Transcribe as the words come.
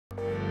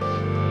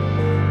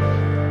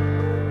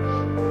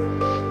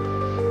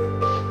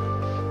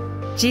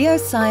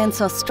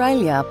Geoscience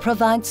Australia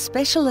provides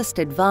specialist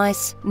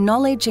advice,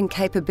 knowledge and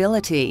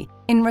capability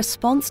in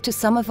response to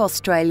some of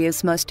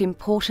Australia's most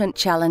important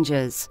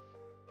challenges.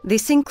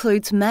 This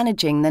includes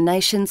managing the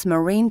nation's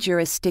marine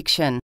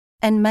jurisdiction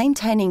and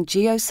maintaining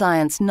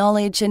geoscience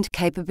knowledge and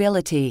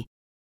capability.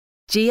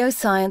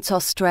 Geoscience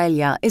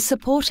Australia is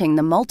supporting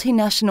the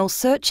multinational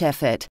search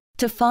effort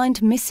to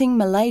find missing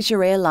Malaysia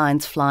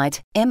Airlines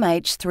flight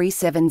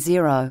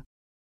MH370.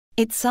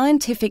 Its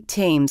scientific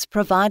teams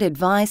provide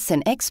advice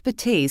and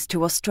expertise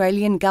to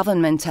Australian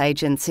government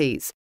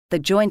agencies, the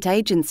Joint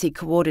Agency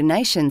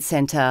Coordination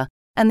Centre,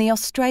 and the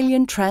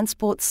Australian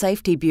Transport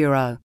Safety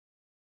Bureau.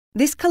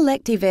 This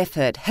collective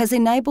effort has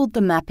enabled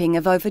the mapping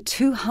of over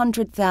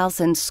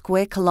 200,000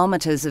 square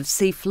kilometres of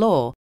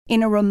seafloor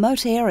in a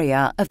remote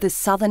area of the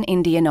southern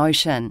Indian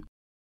Ocean.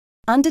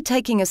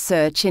 Undertaking a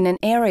search in an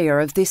area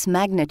of this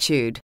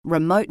magnitude,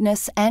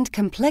 remoteness and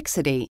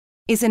complexity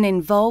is an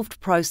involved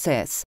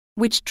process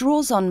which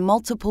draws on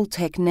multiple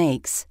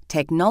techniques,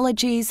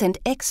 technologies and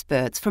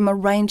experts from a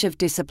range of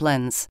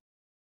disciplines.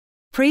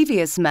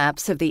 Previous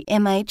maps of the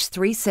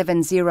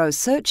MH370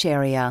 search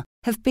area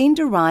have been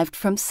derived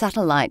from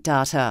satellite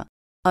data,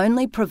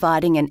 only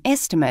providing an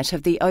estimate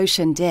of the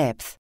ocean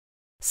depth.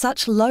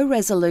 Such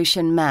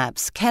low-resolution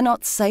maps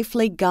cannot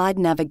safely guide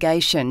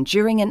navigation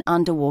during an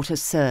underwater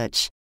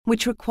search,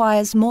 which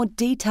requires more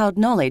detailed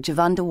knowledge of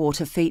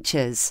underwater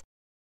features.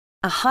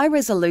 A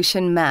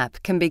high-resolution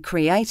map can be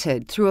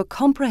created through a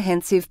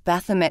comprehensive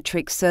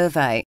bathymetric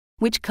survey,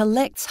 which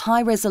collects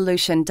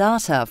high-resolution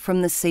data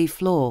from the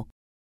seafloor.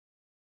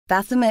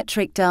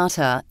 Bathymetric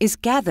data is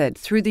gathered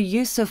through the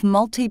use of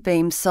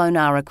multi-beam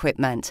sonar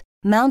equipment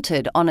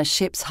mounted on a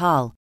ship's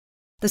hull.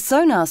 The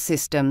sonar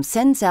system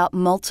sends out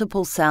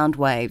multiple sound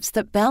waves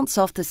that bounce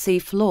off the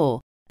seafloor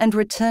and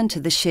return to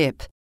the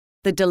ship.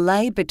 The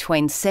delay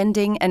between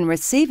sending and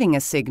receiving a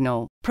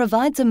signal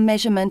provides a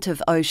measurement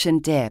of ocean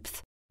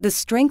depth. The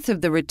strength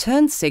of the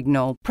return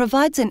signal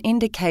provides an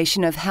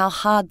indication of how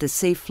hard the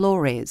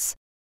seafloor is.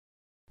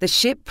 The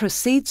ship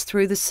proceeds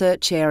through the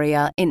search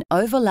area in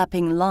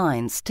overlapping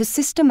lines to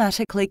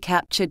systematically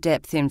capture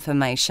depth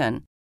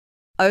information.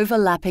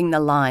 Overlapping the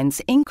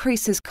lines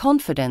increases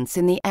confidence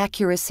in the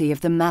accuracy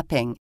of the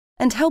mapping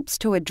and helps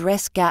to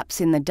address gaps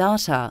in the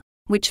data,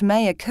 which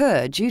may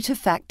occur due to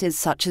factors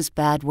such as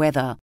bad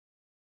weather.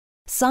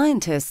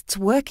 Scientists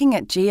working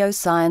at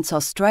Geoscience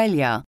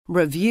Australia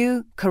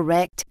review,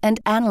 correct and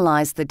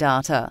analyse the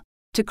data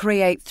to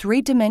create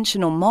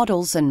three-dimensional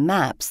models and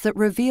maps that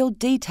reveal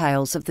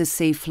details of the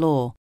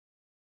seafloor.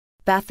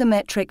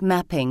 Bathymetric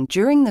mapping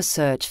during the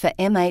search for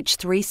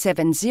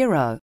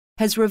MH370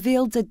 has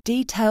revealed a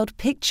detailed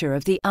picture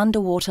of the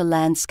underwater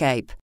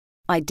landscape,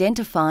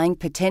 identifying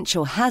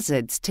potential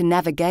hazards to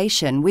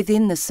navigation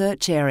within the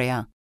search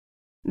area.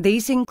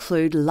 These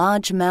include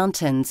large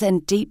mountains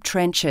and deep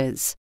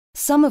trenches,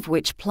 some of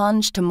which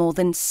plunge to more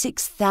than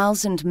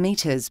 6,000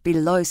 metres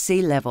below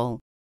sea level,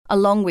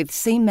 along with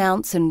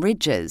seamounts and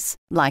ridges,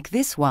 like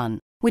this one,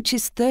 which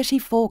is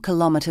 34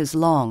 kilometres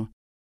long.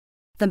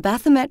 The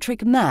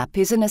bathymetric map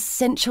is an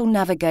essential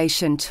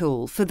navigation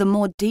tool for the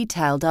more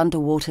detailed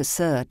underwater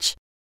search.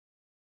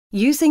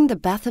 Using the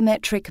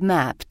bathymetric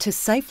map to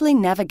safely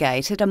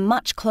navigate at a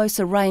much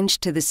closer range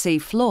to the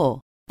seafloor,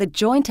 the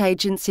Joint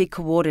Agency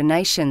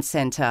Coordination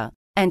Centre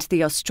and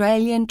the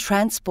Australian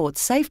Transport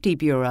Safety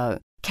Bureau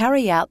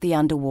carry out the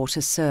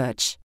underwater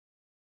search.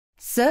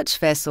 Search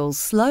vessels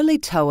slowly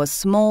tow a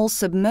small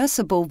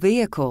submersible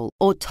vehicle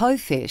or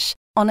towfish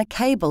on a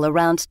cable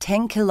around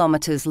 10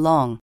 kilometres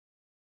long.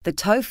 The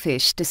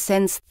towfish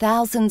descends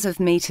thousands of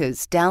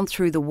metres down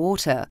through the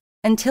water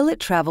until it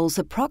travels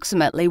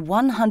approximately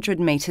 100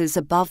 metres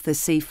above the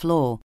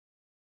seafloor.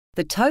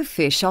 The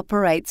towfish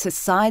operates a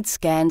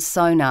side-scan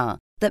sonar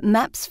that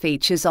maps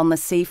features on the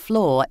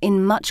seafloor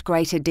in much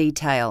greater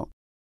detail.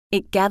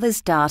 It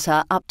gathers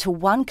data up to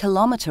 1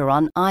 kilometre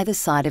on either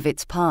side of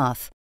its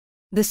path.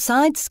 The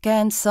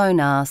side-scan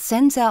sonar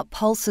sends out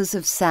pulses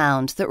of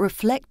sound that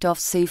reflect off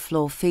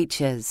seafloor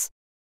features.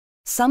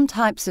 Some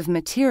types of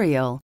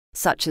material,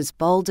 such as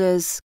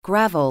boulders,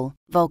 gravel,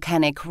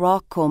 volcanic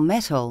rock or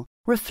metal,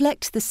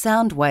 reflect the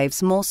sound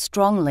waves more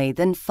strongly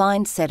than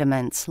fine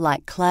sediments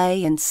like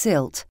clay and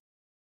silt.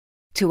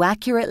 To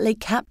accurately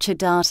capture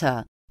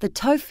data, the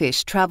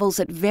towfish travels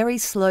at very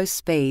slow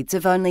speeds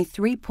of only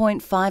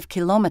 3.5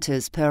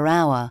 kilometres per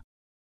hour.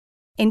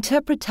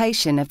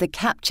 Interpretation of the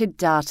captured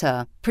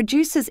data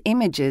produces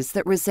images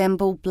that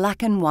resemble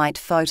black and white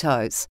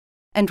photos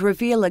and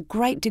reveal a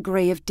great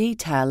degree of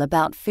detail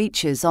about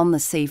features on the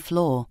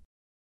seafloor.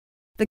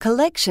 The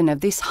collection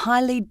of this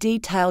highly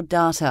detailed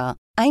data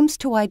aims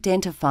to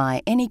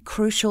identify any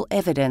crucial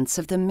evidence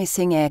of the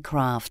missing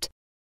aircraft.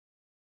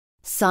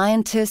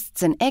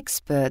 Scientists and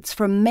experts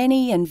from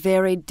many and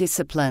varied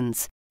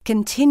disciplines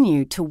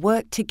continue to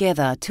work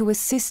together to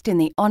assist in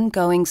the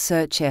ongoing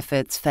search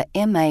efforts for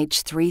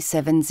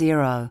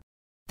MH370.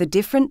 The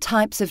different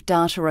types of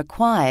data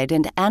acquired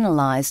and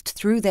analysed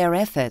through their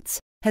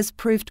efforts has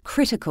proved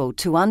critical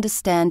to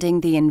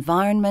understanding the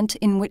environment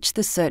in which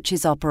the search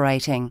is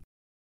operating.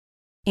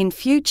 In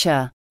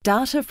future,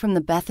 Data from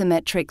the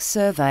bathymetric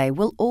survey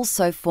will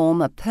also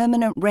form a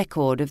permanent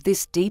record of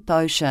this deep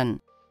ocean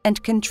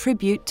and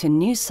contribute to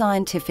new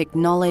scientific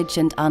knowledge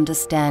and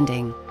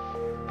understanding.